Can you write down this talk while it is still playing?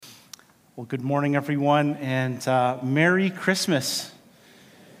Well, good morning, everyone, and Merry Christmas.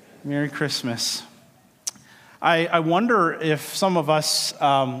 Merry Christmas. I wonder if some of us,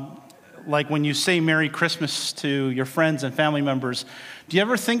 like when you say Merry Christmas to your friends and family members, do you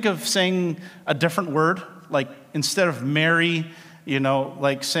ever think of saying a different word? Like instead of Merry,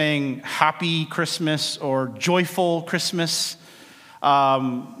 like saying Happy Christmas or Joyful Christmas?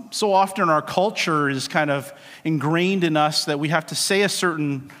 So often our culture is kind of ingrained in us that we have to say a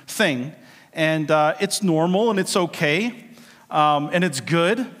certain thing, and it's normal and it's okay, and it's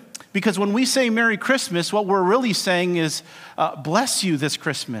good, because when we say Merry Christmas, what we're really saying is, bless you this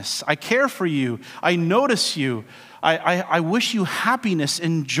Christmas. I care for you. I notice you. I wish you happiness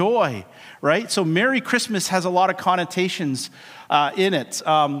and joy, right? So Merry Christmas has a lot of connotations in it,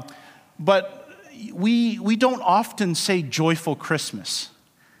 but we don't often say joyful Christmas.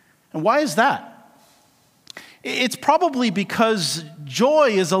 And why is that? It's probably because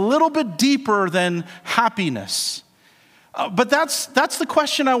joy is a little bit deeper than happiness. But that's the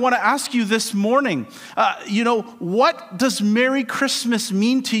question I want to ask you this morning. What does Merry Christmas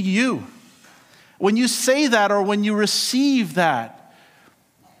mean to you? When you say that or when you receive that?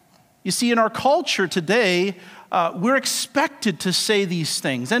 You see, in our culture today, we're expected to say these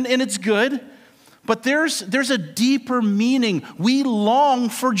things, and it's good. But there's a deeper meaning. We long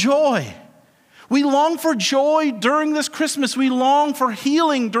for joy. We long for joy during this Christmas. We long for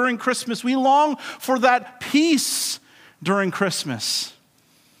healing during Christmas. We long for that peace during Christmas.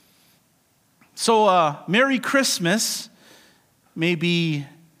 So Merry Christmas may be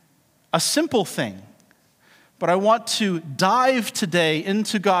a simple thing, but I want to dive today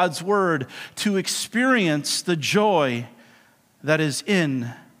into God's Word to experience the joy that is in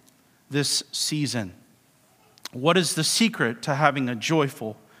this season. What is the secret to having a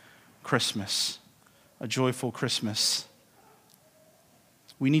joyful Christmas? A joyful Christmas.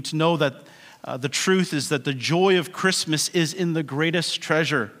 We need to know that the truth is that the joy of Christmas is in the greatest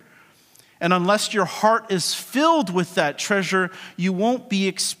treasure. And unless your heart is filled with that treasure, you won't be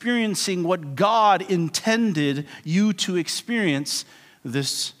experiencing what God intended you to experience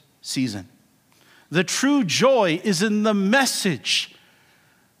this season. The true joy is in the message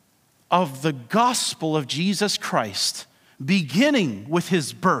of the gospel of Jesus Christ, beginning with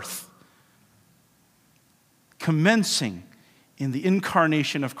his birth, commencing in the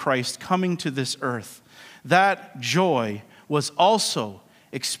incarnation of Christ, coming to this earth. That joy was also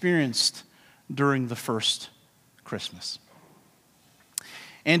experienced during the first Christmas.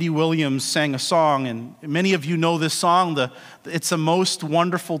 Andy Williams sang a song, and many of you know this song. It's the most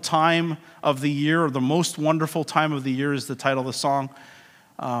wonderful time of the year, or the most wonderful time of the year is the title of the song.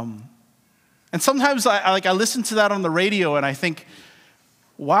 And sometimes I listen to that on the radio and I think,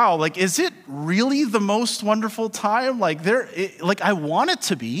 wow, is it really the most wonderful time? I want it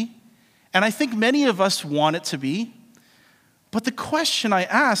to be. And I think many of us want it to be. But the question I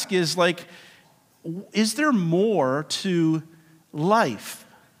ask is is there more to life?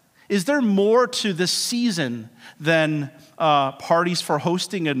 Is there more to this season than parties for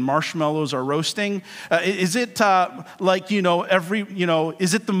hosting and marshmallows are roasting? Is it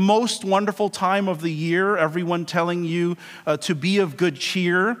is it the most wonderful time of the year? Everyone telling you to be of good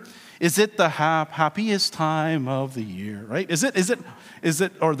cheer? Is it the happiest time of the year? Right? Is it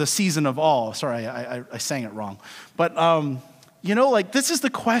or the season of all? Sorry, I sang it wrong. But this is the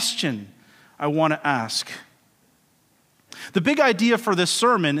question I want to ask. The big idea for this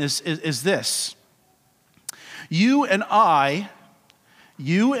sermon is this. You and I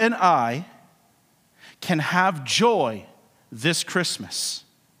can have joy this Christmas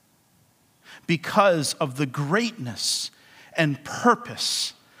because of the greatness and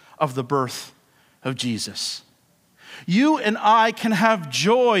purpose of the birth of Jesus. You and I can have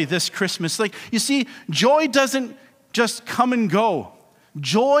joy this Christmas. You see, joy doesn't just come and go.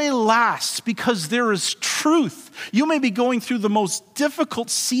 Joy lasts because there is truth. You may be going through the most difficult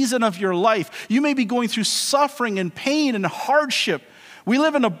season of your life. You may be going through suffering and pain and hardship. We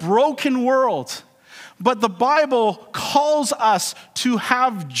live in a broken world. But the Bible calls us to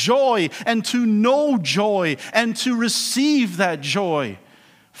have joy and to know joy and to receive that joy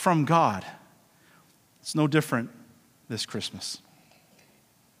from God. It's no different this Christmas.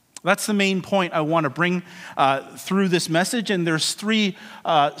 That's the main point I want to bring through this message, and there's three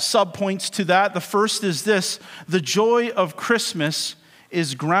subpoints to that. The first is this: the joy of Christmas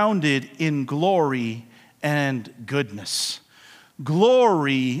is grounded in glory and goodness.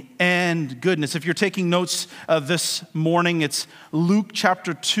 Glory and goodness. If you're taking notes this morning, it's Luke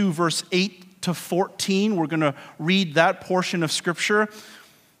chapter 2, verse 8 to 14. We're going to read that portion of Scripture.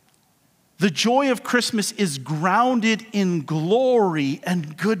 The joy of Christmas is grounded in glory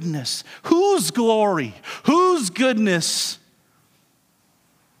and goodness. Whose glory? Whose goodness?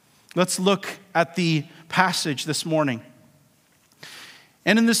 Let's look at the passage this morning.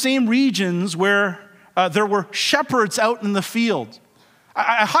 And in the same regions where there were shepherds out in the field.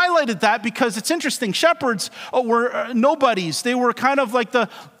 I highlighted that because it's interesting. Shepherds were nobodies. They were kind of like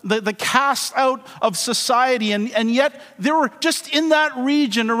the cast out of society. And yet, there were just in that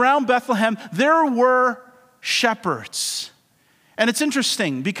region around Bethlehem, there were shepherds. And it's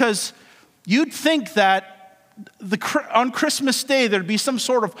interesting because you'd think that on Christmas Day, there'd be some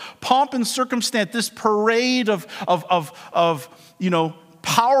sort of pomp and circumstance, this parade of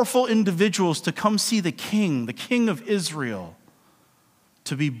powerful individuals to come see the King of Israel,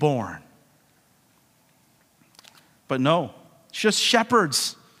 to be born. But no, it's just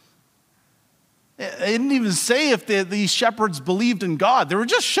shepherds. It didn't even say if these shepherds believed in God. They were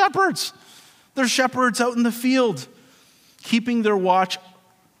just shepherds. They're shepherds out in the field, keeping watch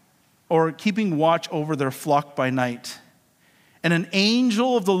over their flock by night. And an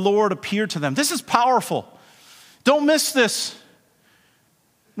angel of the Lord appeared to them. This is powerful. Don't miss this.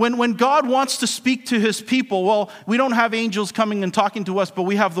 When God wants to speak to his people, well, we don't have angels coming and talking to us, but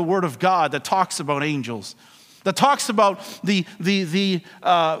we have the word of God that talks about angels, that talks about the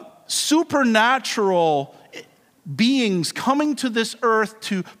supernatural beings coming to this earth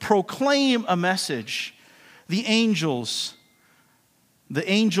to proclaim a message. The angel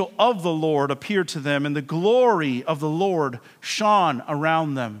of the Lord appeared to them, and the glory of the Lord shone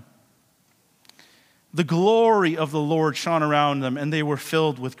around them. The glory of the Lord shone around them, and they were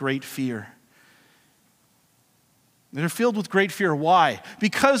filled with great fear. They're filled with great fear. Why?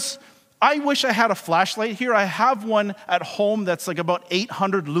 Because I wish I had a flashlight here. I have one at home that's like about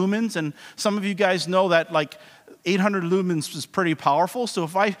 800 lumens, and some of you guys know that like 800 lumens is pretty powerful. So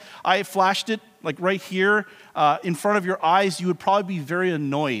if I flashed it like right here in front of your eyes, you would probably be very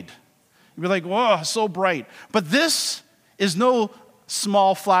annoyed. You'd be like, whoa, so bright. But this is no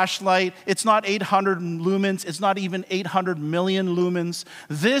small flashlight. It's not 800 lumens. It's not even 800 million lumens.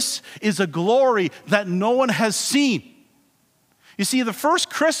 This is a glory that no one has seen. You see, the first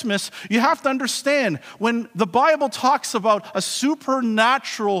Christmas, you have to understand, when the Bible talks about a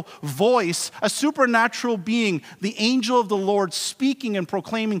supernatural voice, a supernatural being, the angel of the Lord speaking and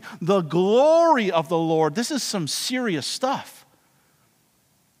proclaiming the glory of the Lord, this is some serious stuff.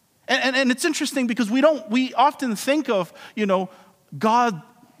 And it's interesting because we often think of, God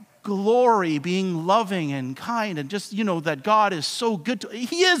glory being loving and kind and just, that God is so good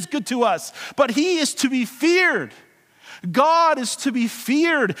He is good to us, but He is to be feared. God is to be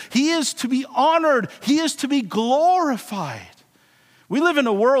feared. He is to be honored. He is to be glorified. We live in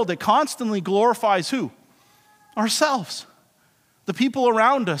a world that constantly glorifies who? Ourselves. The people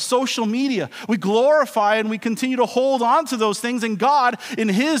around us, social media. We glorify and we continue to hold on to those things, and God, in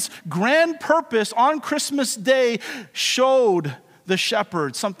His grand purpose on Christmas Day, showed the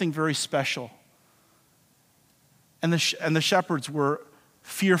shepherds something very special. And the shepherds were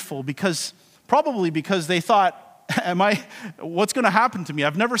fearful probably because they thought, what's going to happen to me?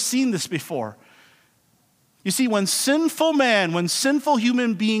 I've never seen this before. You see, when sinful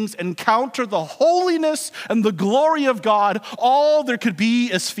human beings encounter the holiness and the glory of God, all there could be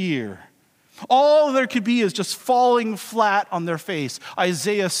is fear. All there could be is just falling flat on their face.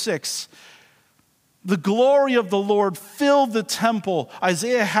 Isaiah 6. The glory of the Lord filled the temple.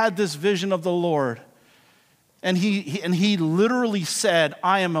 Isaiah had this vision of the Lord. And he literally said,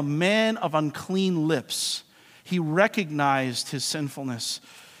 I am a man of unclean lips. He recognized his sinfulness.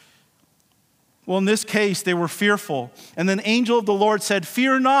 Well, in this case, they were fearful. And then the angel of the Lord said,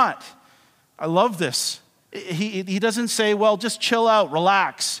 fear not. I love this. He doesn't say, well, just chill out,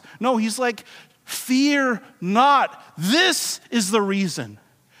 relax. No, he's like, fear not. This is the reason.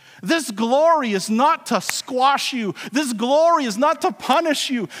 This glory is not to squash you. This glory is not to punish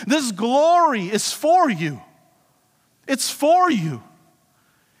you. This glory is for you. It's for you.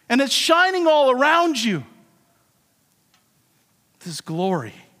 And it's shining all around you. This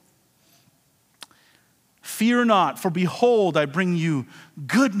glory. Fear not, for behold, I bring you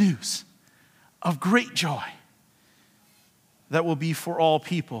good news of great joy that will be for all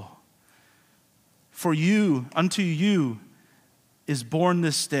people. For you, unto you is born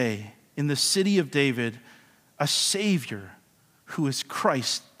this day in the city of David a Savior who is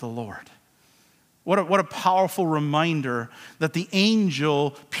Christ the Lord. What a powerful reminder that the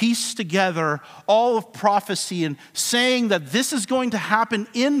angel pieced together all of prophecy and saying that this is going to happen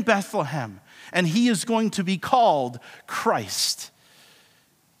in Bethlehem and he is going to be called Christ.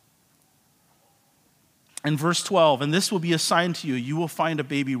 In verse 12, and this will be a sign to you. You will find a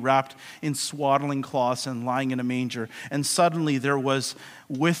baby wrapped in swaddling cloths and lying in a manger. And suddenly there was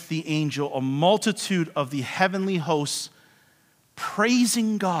with the angel a multitude of the heavenly hosts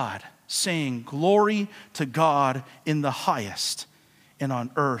praising God, saying, "Glory to God in the highest, and on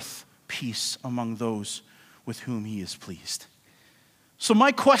earth peace among those with whom he is pleased." So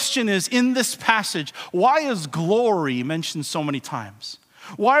my question is, in this passage, why is glory mentioned so many times?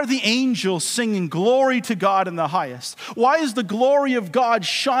 Why are the angels singing glory to God in the highest? Why is the glory of God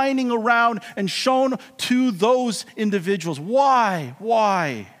shining around and shown to those individuals?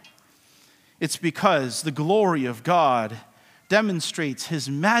 Why? It's because the glory of God demonstrates his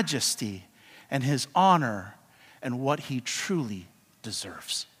majesty and his honor and what he truly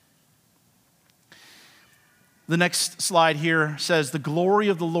deserves. The next slide here says, the glory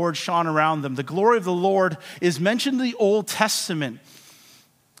of the Lord shone around them. The glory of the Lord is mentioned in the Old Testament.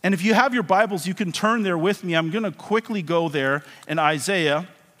 And if you have your Bibles, you can turn there with me. I'm going to quickly go there in Isaiah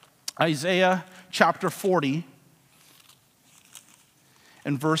chapter 40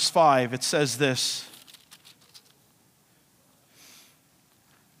 and verse 5. It says this.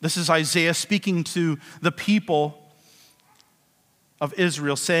 This is Isaiah speaking to the people of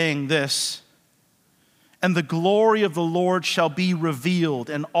Israel, saying this, "And the glory of the Lord shall be revealed,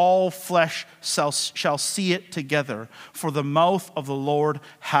 and all flesh shall see it together, for the mouth of the Lord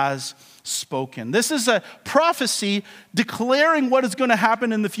has spoken." This is a prophecy declaring what is going to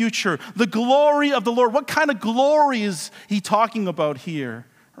happen in the future. The glory of the Lord. What kind of glory is he talking about here,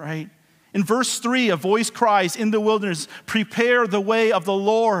 right? In verse 3, a voice cries in the wilderness, "Prepare the way of the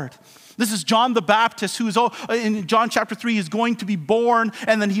Lord." This is John the Baptist, who's in John chapter 3 is going to be born,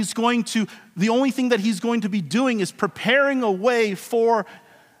 and then the only thing that he's going to be doing is preparing a way for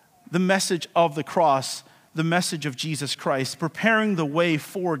the message of the cross, the message of Jesus Christ, preparing the way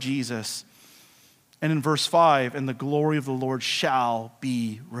for Jesus. And in verse 5, "And the glory of the Lord shall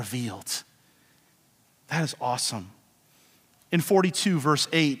be revealed." That is awesome. In 42, verse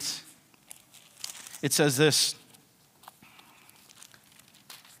 8, it says this,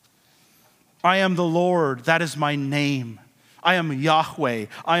 "I am the Lord, that is my name. I am Yahweh,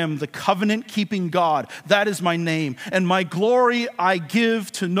 I am the covenant-keeping God, that is my name. And my glory I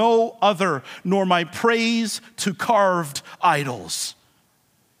give to no other, nor my praise to carved idols."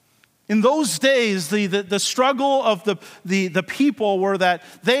 In those days, the struggle of the people were that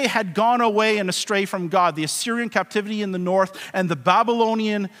they had gone away and astray from God. The Assyrian captivity in the north and the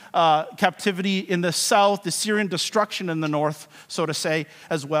Babylonian captivity in the south, the Syrian destruction in the north, so to say,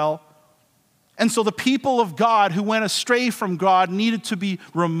 as well. And so the people of God who went astray from God needed to be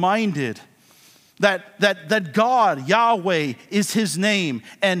reminded that God, Yahweh, is his name,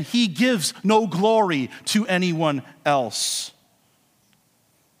 and he gives no glory to anyone else.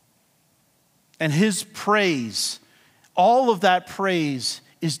 And his praise, all of that praise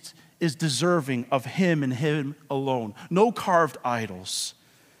is deserving of him and him alone. No carved idols.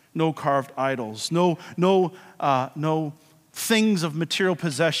 No carved idols. No things of material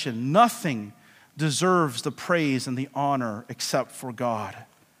possession. Nothing deserves the praise and the honor except for God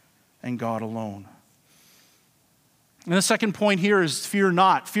and God alone. And the second point here is fear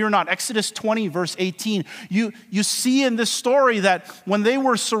not. Fear not. Exodus 20, verse 18. You see in this story that when they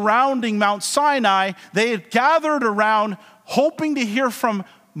were surrounding Mount Sinai, they had gathered around hoping to hear from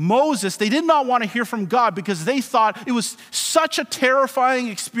Moses. They did not want to hear from God because they thought it was such a terrifying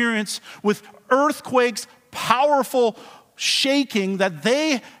experience with earthquakes, powerful shaking, that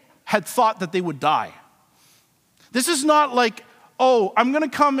they had thought that they would die. This is not like, oh, I'm going to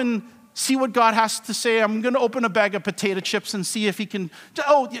come and see what God has to say. I'm going to open a bag of potato chips and see if he can.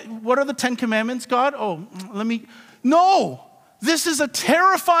 Oh, what are the 10 commandments, God? Oh, No, this is a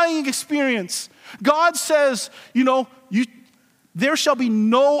terrifying experience. God says, there shall be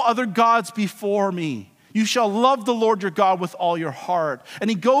no other gods before me. You shall love the Lord your God with all your heart. And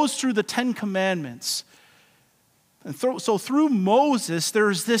he goes through the 10 commandments. And so through Moses,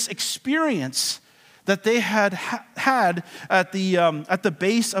 there's this experience that they had at the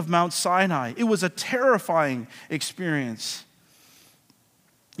base of Mount Sinai. It was a terrifying experience.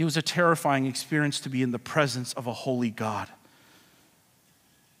 It was a terrifying experience to be in the presence of a holy God.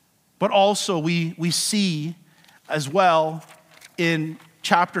 But also we see as well in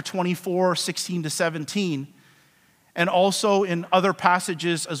chapter 24, 16 to 17, and also in other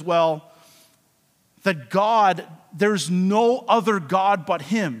passages as well, that God, there's no other God but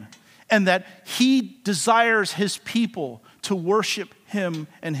him, and that he desires his people to worship him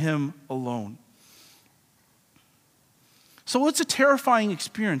and him alone. So it's a terrifying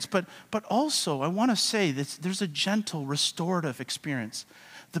experience, but also I want to say that there's a gentle, restorative experience.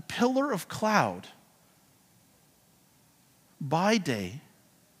 The pillar of cloud by day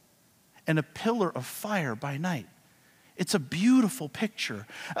and a pillar of fire by night. It's a beautiful picture.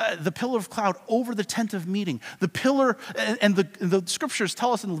 The pillar of cloud over the tent of meeting. The pillar, and the scriptures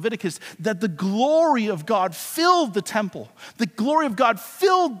tell us in Leviticus that the glory of God filled the temple. The glory of God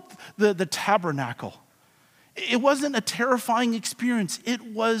filled the tabernacle. It wasn't a terrifying experience. It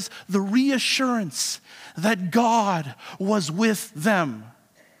was the reassurance that God was with them.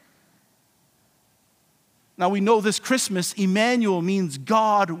 Now we know this Christmas, Emmanuel means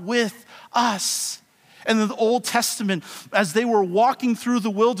God with us. And in the Old Testament, as they were walking through the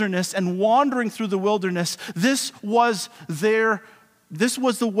wilderness and wandering through the wilderness, this was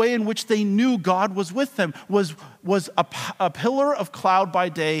the way in which they knew God was with them, was a pillar of cloud by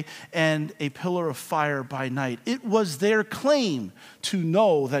day and a pillar of fire by night. It was their claim to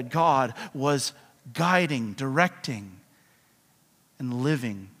know that God was guiding, directing, and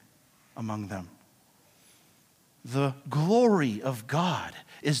living among them. The glory of God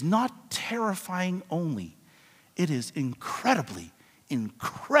is not terrifying only. It is incredibly,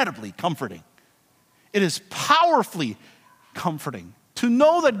 incredibly comforting. It is powerfully comforting to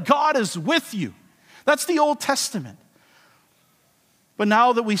know that God is with you. That's the Old Testament. But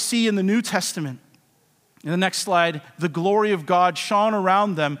now that we see in the New Testament, in the next slide, the glory of God shone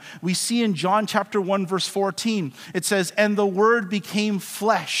around them, we see in John chapter 1, verse 14, it says, "And the Word became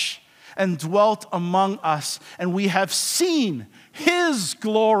flesh and dwelt among us, and we have seen his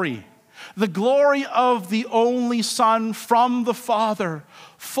glory, the glory of the only Son from the Father,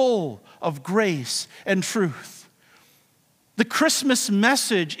 full of grace and truth." The Christmas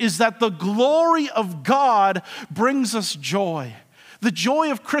message is that the glory of God brings us joy. The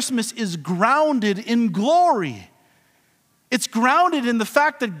joy of Christmas is grounded in glory. It's grounded in the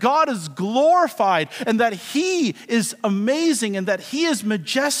fact that God is glorified and that he is amazing and that he is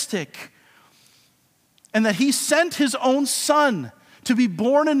majestic and that he sent his own Son to be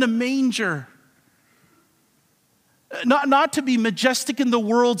born in a manger. Not to be majestic in the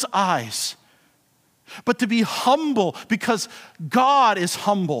world's eyes, but to be humble because God is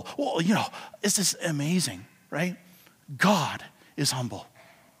humble. Well, this is amazing, right? God is humble.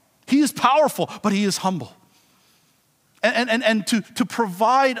 He is powerful, but he is humble. And to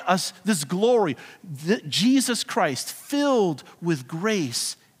provide us this glory, Jesus Christ filled with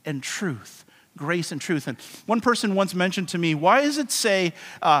grace and truth. Grace and truth. And one person once mentioned to me, why does it say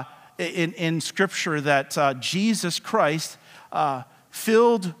in Scripture that Jesus Christ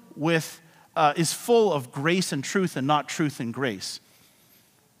is full of grace and truth and not truth and grace?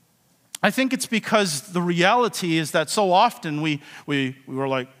 I think it's because the reality is that so often we were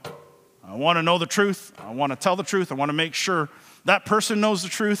like, I want to know the truth. I want to tell the truth. I want to make sure that person knows the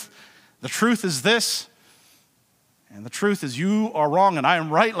truth. The truth is this. And the truth is you are wrong and I am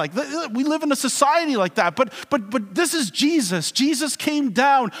right. Like we live in a society like that. But this is Jesus. Jesus came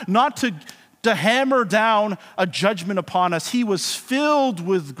down not to hammer down a judgment upon us. He was filled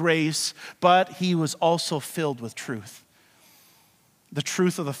with grace, but he was also filled with truth. The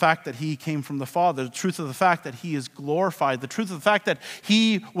truth of the fact that he came from the Father, the truth of the fact that he is glorified, the truth of the fact that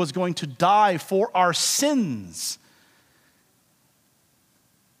he was going to die for our sins,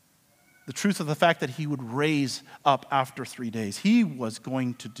 the truth of the fact that he would raise up after 3 days. He was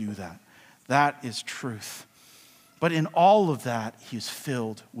going to do that. That is truth. But in all of that, he is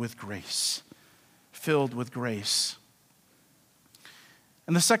filled with grace. Filled with grace.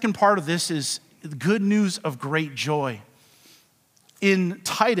 And the second part of this is the good news of great joy. In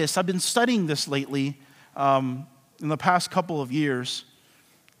Titus, I've been studying this lately in the past couple of years.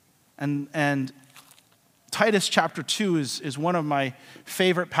 And Titus chapter 2 is one of my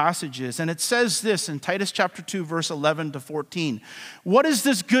favorite passages. And it says this in Titus chapter 2, verse 11 to 14. What is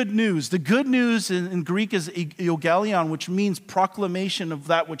this good news? The good news in Greek is euangelion, which means proclamation of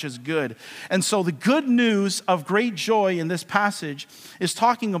that which is good. And so the good news of great joy in this passage is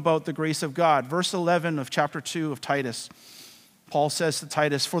talking about the grace of God. Verse 11 of chapter 2 of Titus. Paul says to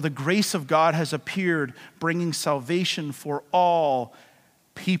Titus, "For the grace of God has appeared, bringing salvation for all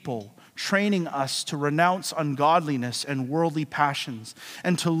people, training us to renounce ungodliness and worldly passions,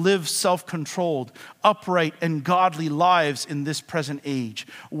 and to live self-controlled, upright, and godly lives in this present age,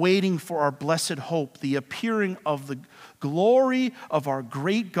 waiting for our blessed hope, the appearing of the glory of our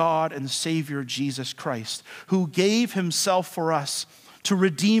great God and Savior Jesus Christ, who gave himself for us, to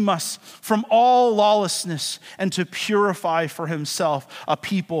redeem us from all lawlessness and to purify for himself a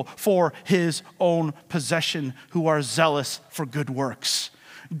people for his own possession who are zealous for good works."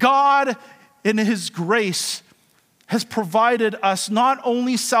 God, in his grace, has provided us not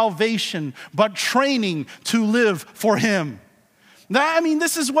only salvation, but training to live for him.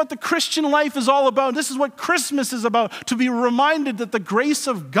 This is what the Christian life is all about. This is what Christmas is about, to be reminded that the grace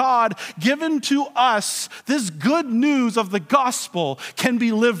of God given to us, this good news of the gospel, can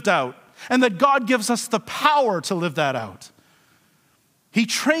be lived out, and that God gives us the power to live that out. He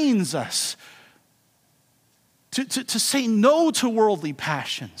trains us to say no to worldly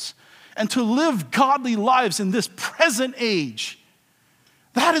passions and to live godly lives in this present age.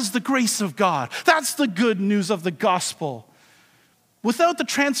 That is the grace of God. That's the good news of the gospel. Without the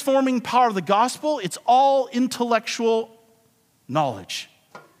transforming power of the gospel, it's all intellectual knowledge.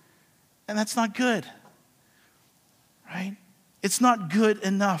 And that's not good, right? It's not good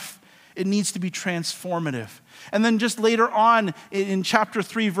enough. It needs to be transformative. And then just later on in chapter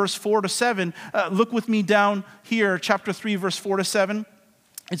 3, verse 4 to 7, look with me down here, chapter 3, verse 4 to 7.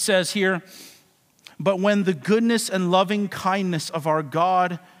 It says here, "But when the goodness and loving kindness of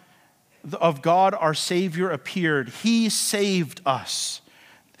God our Savior appeared, He saved us."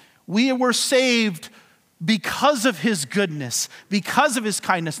 We were saved because of His goodness, because of His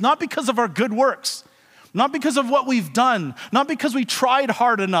kindness, not because of our good works, not because of what we've done, not because we tried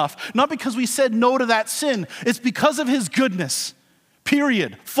hard enough, not because we said no to that sin. It's because of His goodness,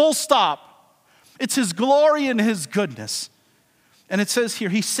 period, full stop. It's His glory and His goodness. And it says here,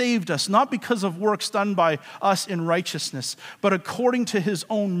 He saved us, not because of works done by us in righteousness, but according to His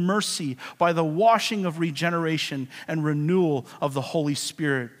own mercy, by the washing of regeneration and renewal of the Holy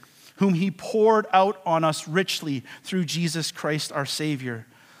Spirit, whom He poured out on us richly through Jesus Christ our Savior,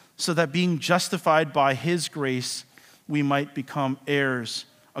 so that being justified by His grace, we might become heirs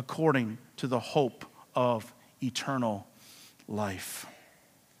according to the hope of eternal life.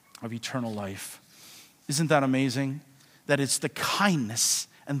 Isn't that amazing? That it's the kindness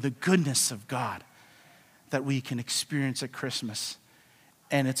and the goodness of God that we can experience at Christmas.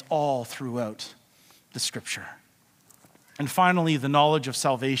 And it's all throughout the Scripture. And finally, the knowledge of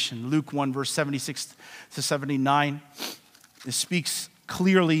salvation. Luke 1, verse 76 to 79. It speaks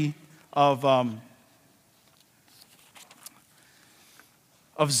clearly of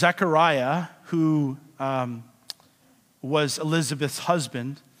Zechariah, who was Elizabeth's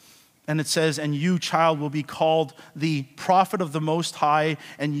husband. And it says, "And you, child, will be called the prophet of the Most High,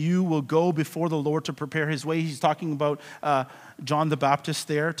 and you will go before the Lord to prepare His way." He's talking about John the Baptist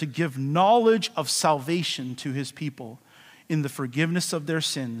there, to give knowledge of salvation to His people in the forgiveness of their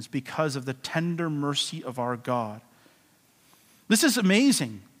sins because of the tender mercy of our God. This is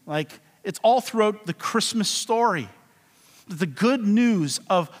amazing. It's all throughout the Christmas story. The good news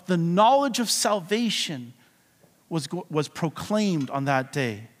of the knowledge of salvation was proclaimed on that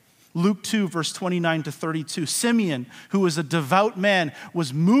day. Luke 2, verse 29 to 32. Simeon, who was a devout man,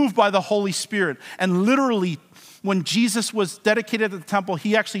 was moved by the Holy Spirit. And literally, when Jesus was dedicated at the temple,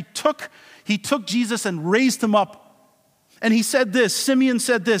 he actually took Jesus and raised him up. And he said this, Simeon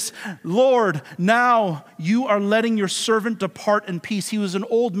said this, "Lord, now you are letting your servant depart in peace." He was an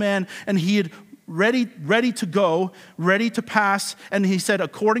old man, and he had ready to go, ready to pass. And he said,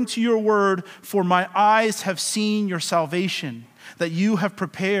 "According to your word, for my eyes have seen your salvation, that you have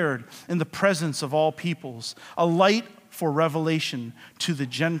prepared in the presence of all peoples, a light for revelation to the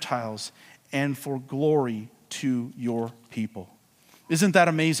Gentiles and for glory to your people." Isn't that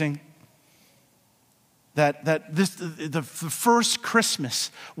amazing? That the first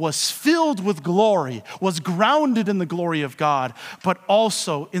Christmas was filled with glory, was grounded in the glory of God, but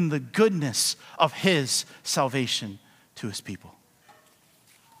also in the goodness of His salvation to His people.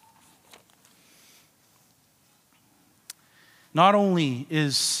 Not only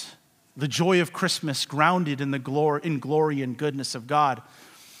is the joy of Christmas grounded in the glory and goodness of God,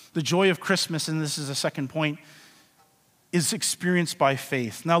 the joy of Christmas, and this is the second point, is experienced by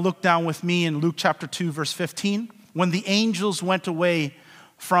faith. Now look down with me in Luke chapter 2, verse 15. When the angels went away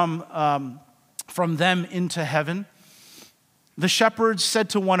from them into heaven, the shepherds said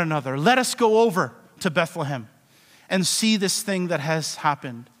to one another, "Let us go over to Bethlehem and see this thing that has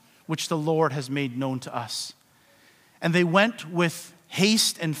happened, which the Lord has made known to us." And they went with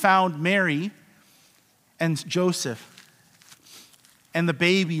haste and found Mary and Joseph and the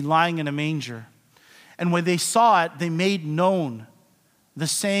baby lying in a manger. And when they saw it, they made known the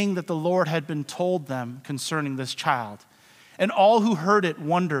saying that the Lord had been told them concerning this child. And all who heard it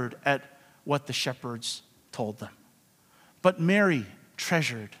wondered at what the shepherds told them. But Mary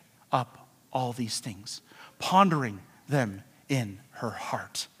treasured up all these things, pondering them in her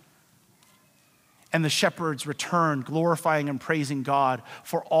heart. And the shepherds returned, glorifying and praising God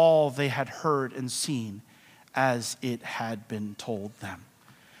for all they had heard and seen as it had been told them.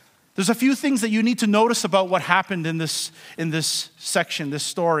 There's a few things that you need to notice about what happened in this section, this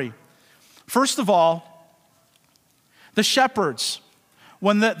story. First of all, The shepherds,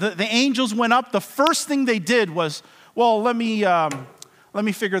 when the angels went up, the first thing they did was, well, let me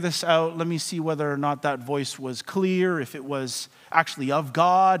figure this out. Let me see whether or not that voice was clear, if it was actually of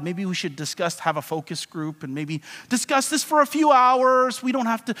God. Maybe we should have a focus group and maybe discuss this for a few hours. We don't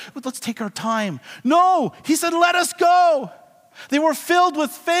have to, let's take our time. No, he said, let us go. They were filled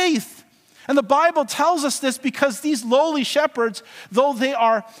with faith. And the Bible tells us this because these lowly shepherds, though they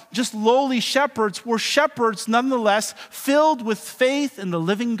are just lowly shepherds, were shepherds nonetheless, filled with faith in the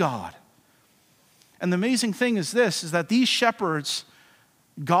living God. And the amazing thing is this, is that these shepherds,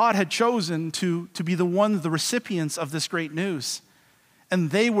 God had chosen to be the recipients of this great news. And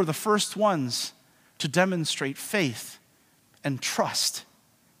they were the first ones to demonstrate faith and trust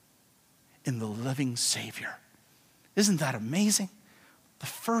in the living Savior. Isn't that amazing? The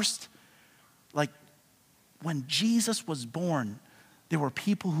first, when Jesus was born, there were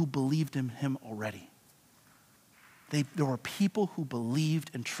people who believed in him already. There were people who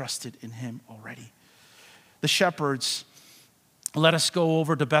believed and trusted in him already. The shepherds, let us go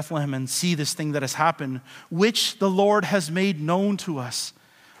over to Bethlehem and see this thing that has happened, which the Lord has made known to us.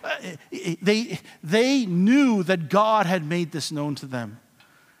 They knew that God had made this known to them.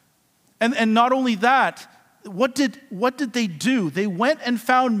 And not only that, what did they do? They went and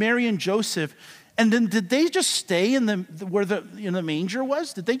found Mary and Joseph, and then did they just stay where the manger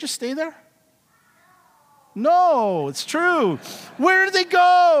was? Did they just stay there? No, it's true. Where did they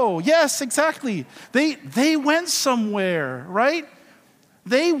go? Yes, exactly. They went somewhere, right?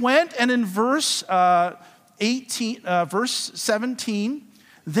 They went, and in verse 17,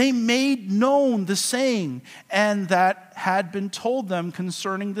 they made known the saying and that had been told them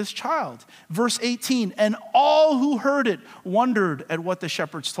concerning this child. Verse 18, and all who heard it wondered at what the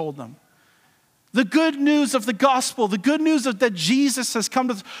shepherds told them. The good news of the gospel, the good news that Jesus has come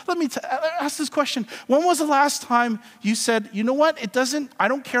to. Let me ask this question. When was the last time you said, you know what, I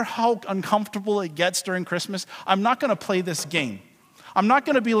don't care how uncomfortable it gets during Christmas, I'm not going to play this game. I'm not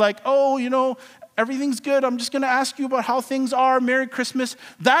going to be like, everything's good. I'm just going to ask you about how things are. Merry Christmas.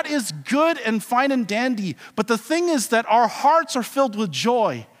 That is good and fine and dandy. But the thing is that our hearts are filled with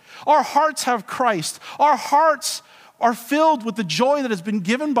joy. Our hearts have Christ. Our hearts are filled with the joy that has been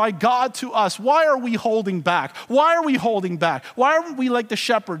given by God to us. Why are we holding back? Why are we holding back? Why aren't we like the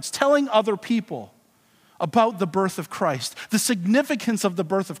shepherds telling other people about the birth of Christ, the significance of the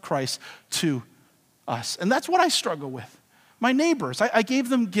birth of Christ to us? And that's what I struggle with. My neighbors, I gave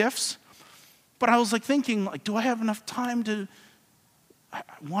them gifts, but I was thinking, do I have enough time I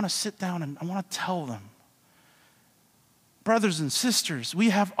want to sit down and I want to tell them. Brothers and sisters, we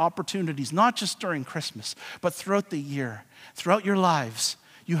have opportunities, not just during Christmas, but throughout the year, throughout your lives,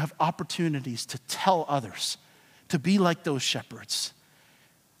 you have opportunities to tell others, to be like those shepherds,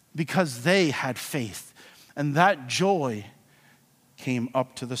 because they had faith, and that joy came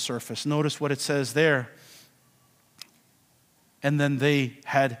up to the surface. Notice what it says there. And then they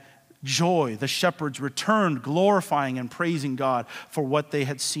had joy. The shepherds returned, glorifying and praising God for what they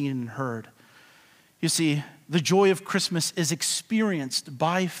had seen and heard. You see, the joy of Christmas is experienced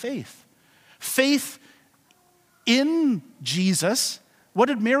by faith. Faith in Jesus. What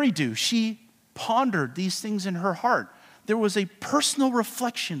did Mary do? She pondered these things in her heart. There was a personal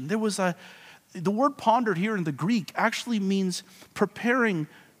reflection. The word pondered here in the Greek actually means preparing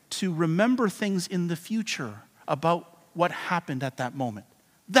to remember things in the future about what happened at that moment.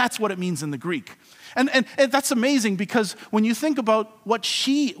 That's what it means in the Greek. And that's amazing, because when you think about what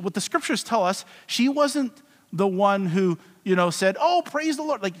the scriptures tell us, she wasn't the one who, said, oh, praise the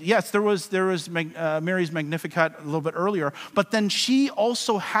Lord. Yes, there was Mary's Magnificat a little bit earlier, but then she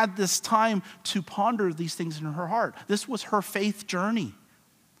also had this time to ponder these things in her heart. This was her faith journey.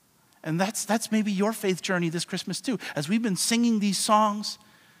 And that's maybe your faith journey this Christmas too. As we've been singing these songs,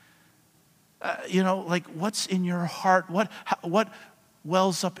 what's in your heart? What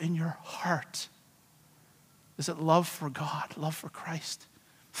wells up in your heart? Is it love for God, love for Christ,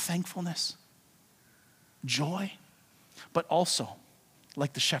 thankfulness, joy? But also,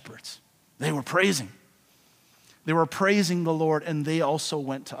 like the shepherds, they were praising. They were praising the Lord, and they also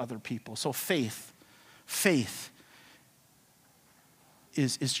went to other people. So faith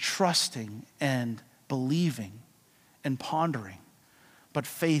is trusting and believing and pondering. But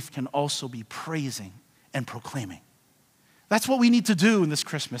faith can also be praising and proclaiming. That's what we need to do in this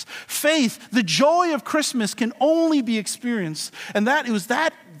Christmas. Faith, the joy of Christmas, can only be experienced. And it was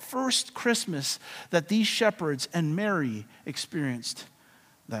that first Christmas that these shepherds and Mary experienced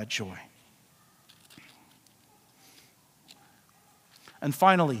that joy. And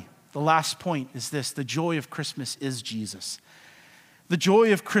finally, the last point is this: the joy of Christmas is Jesus. The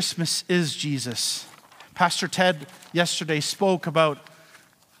joy of Christmas is Jesus. Pastor Ted yesterday spoke about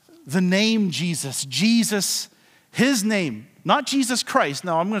the name Jesus. Jesus, his name, not Jesus Christ.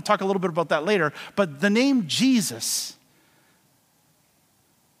 Now, I'm going to talk a little bit about that later, but the name Jesus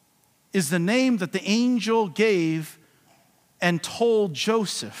is the name that the angel gave and told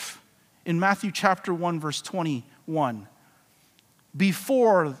Joseph in Matthew chapter 1, verse 21.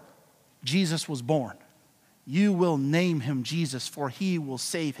 Before Jesus was born, you will name him Jesus, for he will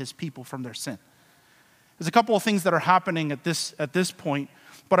save his people from their sin. There's a couple of things that are happening at this point,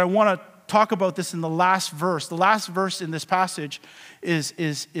 but I want to talk about this in the last verse. The last verse in this passage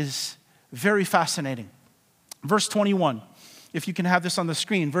is very fascinating. Verse 21, if you can have this on the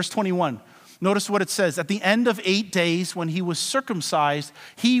screen. Verse 21, notice what it says. At the end of 8 days, when he was circumcised,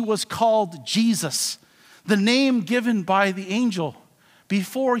 he was called Jesus, the name given by the angel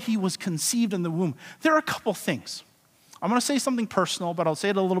before he was conceived in the womb. There are a couple things. I'm going to say something personal, but I'll say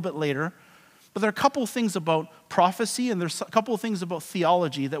it a little bit later. But there are a couple of things about prophecy, and there's a couple of things about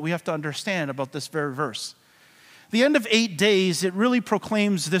theology that we have to understand about this very verse. The end of 8 days, it really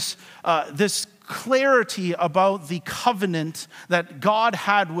proclaims this clarity about the covenant that God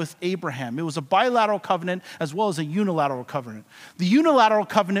had with Abraham. It was a bilateral covenant as well as a unilateral covenant. The unilateral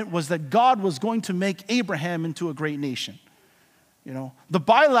covenant was that God was going to make Abraham into a great nation. The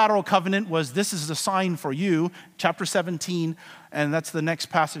bilateral covenant was, this is a sign for you, chapter 17, and that's the next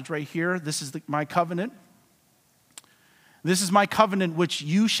passage right here. This is my covenant. This is my covenant which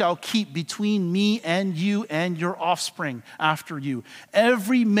you shall keep between me and you and your offspring after you.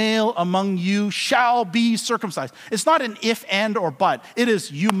 Every male among you shall be circumcised. It's not an if, and, or but. It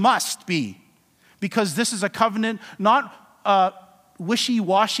is you must be. Because this is a covenant, not a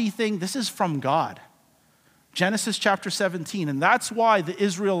wishy-washy thing. This is from God. Genesis chapter 17. And that's why the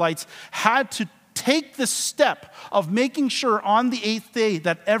Israelites had to take the step of making sure on the 8th day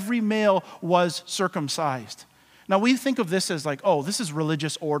that every male was circumcised. Now, we think of this as like, oh, this is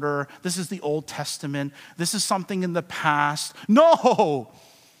religious order. This is the Old Testament. This is something in the past. No!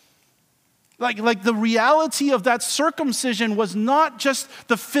 Like the reality of that circumcision was not just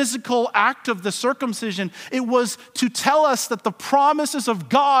the physical act of the circumcision. It was to tell us that the promises of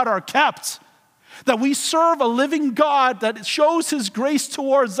God are kept. That we serve a living God that shows his grace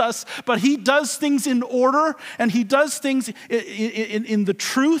towards us, but he does things in order, and he does things in the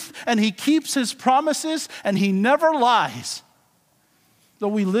truth, and he keeps his promises, and he never lies. Though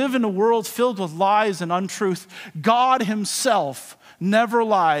we live in a world filled with lies and untruth, God himself never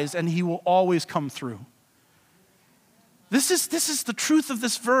lies, and he will always come through. This is the truth of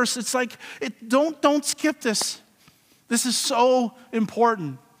this verse. It's like, don't skip this. This is so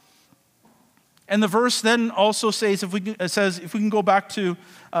important. And the verse then also says, if we can go back to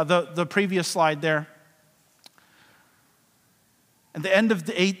the previous slide there. At the end of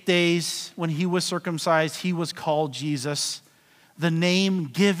the 8 days, when he was circumcised, he was called Jesus, the name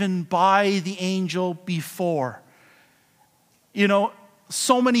given by the angel before.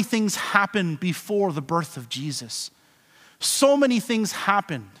 So many things happened before the birth of Jesus. So many things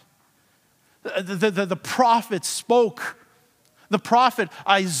happened. The prophets spoke. The prophet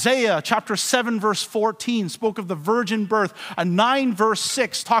Isaiah, chapter 7, verse 14, spoke of the virgin birth. 9, verse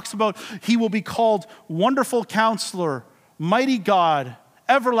 6 talks about he will be called Wonderful Counselor, Mighty God,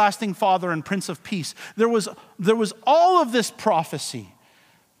 Everlasting Father, and Prince of Peace. There was all of this prophecy.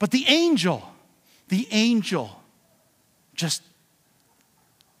 But the angel just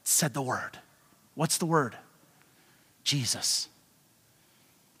said the word. What's the word? Jesus.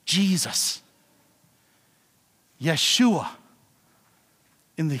 Jesus. Yeshua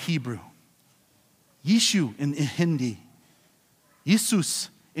in the Hebrew. Yeshu in Hindi. Jesus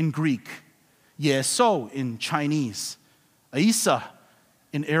in Greek. Yeso in Chinese. Isa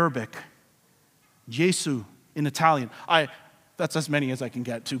in Arabic. Jesu in Italian. That's as many as I can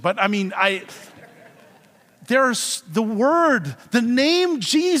get to. But there's the word, the name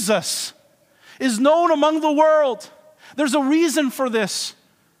Jesus is known among the world. There's a reason for this.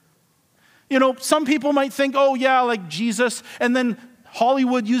 Some people might think, oh yeah, like Jesus, and then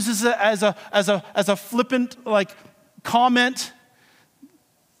Hollywood uses it as a flippant comment,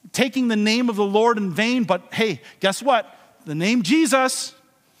 taking the name of the Lord in vain. But hey, guess what? The name Jesus,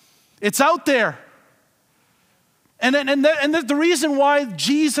 it's out there. And the reason why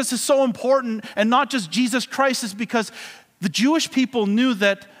Jesus is so important, and not just Jesus Christ, is because the Jewish people knew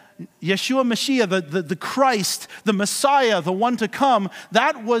that Yeshua Mashiach, the Christ, the Messiah, the one to come,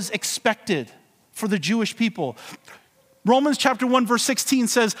 that was expected for the Jewish people. Romans chapter 1 verse 16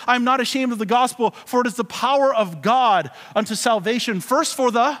 says, I'm not ashamed of the gospel, for it is the power of God unto salvation, first for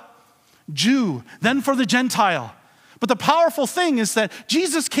the Jew, then for the Gentile. But the powerful thing is that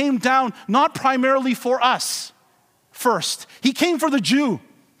Jesus came down not primarily for us first. He came for the Jew.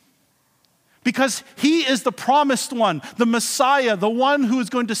 Because he is the promised one, the Messiah, the one who is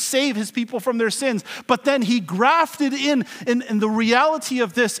going to save his people from their sins. But then he grafted in, and the reality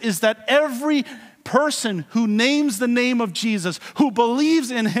of this is that every person who names the name of Jesus, who believes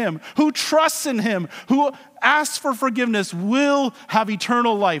in him, who trusts in him, who asks for forgiveness, will have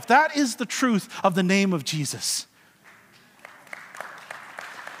eternal life. That is the truth of the name of Jesus.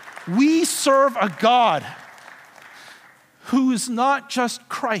 We serve a God who is not just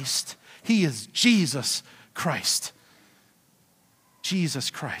Christ. He is Jesus Christ. Jesus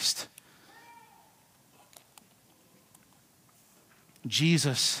Christ.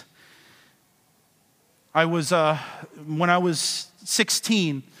 Jesus. When I was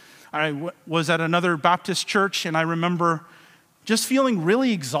 16, I was at another Baptist church, and I remember just feeling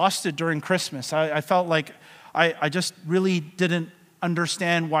really exhausted during Christmas. I felt like I just really didn't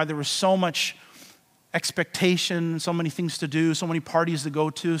understand why there was so much expectation, so many things to do, so many parties to go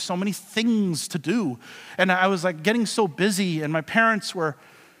to, so many things to do. And I was like getting so busy, and my parents were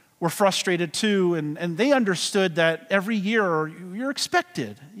frustrated too, and they understood that every year you're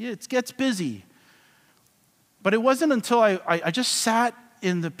expected. It gets busy. But it wasn't until I just sat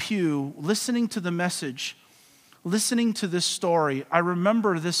in the pew listening to the message, listening to this story, I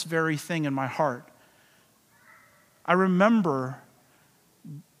remember this very thing in my heart. I remember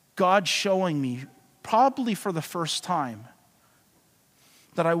God showing me, probably for the first time,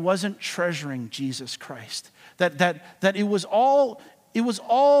 that I wasn't treasuring Jesus Christ. That it was all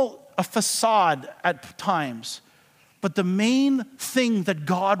a facade at times. But the main thing that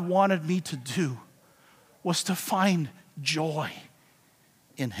God wanted me to do was to find joy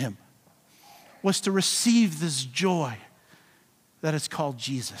in him. Was to receive this joy that is called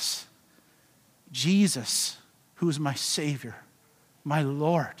Jesus. Jesus, who is my Savior, my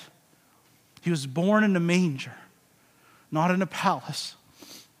Lord. He was born in a manger, not in a palace.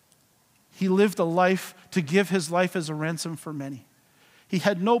 He lived a life to give his life as a ransom for many. He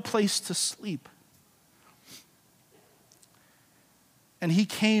had no place to sleep. And he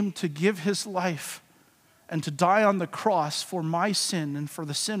came to give his life and to die on the cross for my sin and for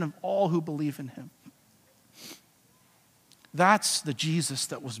the sin of all who believe in him. That's the Jesus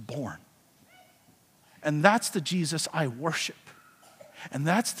that was born. And that's the Jesus I worship. And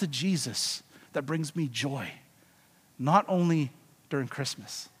that's the Jesus that brings me joy, not only during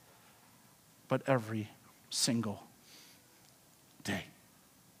Christmas, but every single day.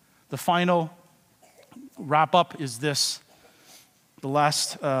 The final wrap up is this. The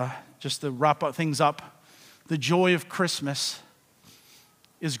last, just to wrap up things up, the joy of Christmas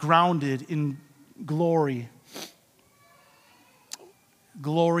is grounded in glory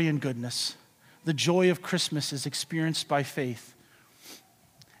and goodness. The joy of Christmas is experienced by faith.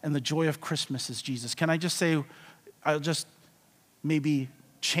 And the joy of Christmas is Jesus. Can I just say, I'll just maybe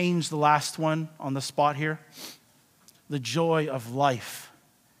change the last one on the spot here. The joy of life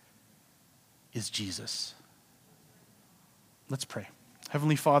is Jesus. Let's pray.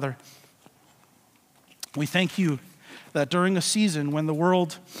 Heavenly Father, we thank you that during a season when the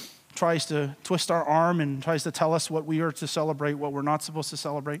world tries to twist our arm and tries to tell us what we are to celebrate, what we're not supposed to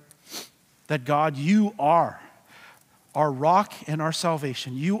celebrate, that God, you are our rock and our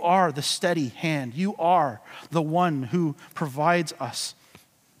salvation. You are the steady hand. You are the one who provides us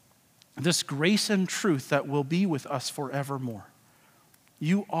this grace and truth that will be with us forevermore.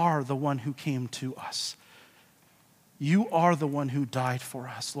 You are the one who came to us. You are the one who died for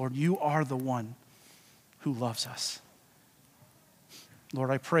us, Lord. You are the one who loves us. Lord,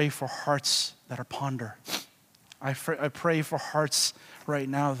 I pray for hearts that are ponder. I pray for hearts right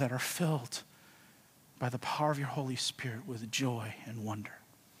now that are filled by the power of your Holy Spirit with joy and wonder.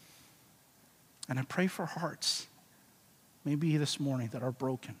 And I pray for hearts, maybe this morning, that are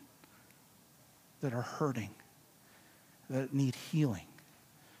broken, that are hurting, that need healing,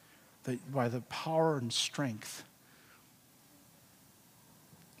 that by the power and strength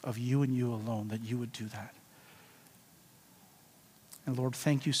of you and you alone, that you would do that. And Lord,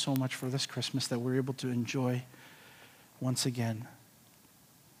 thank you so much for this Christmas that we're able to enjoy once again,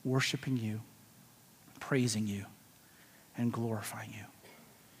 worshiping you, praising you, and glorifying you.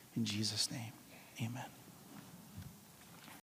 In Jesus' name, amen.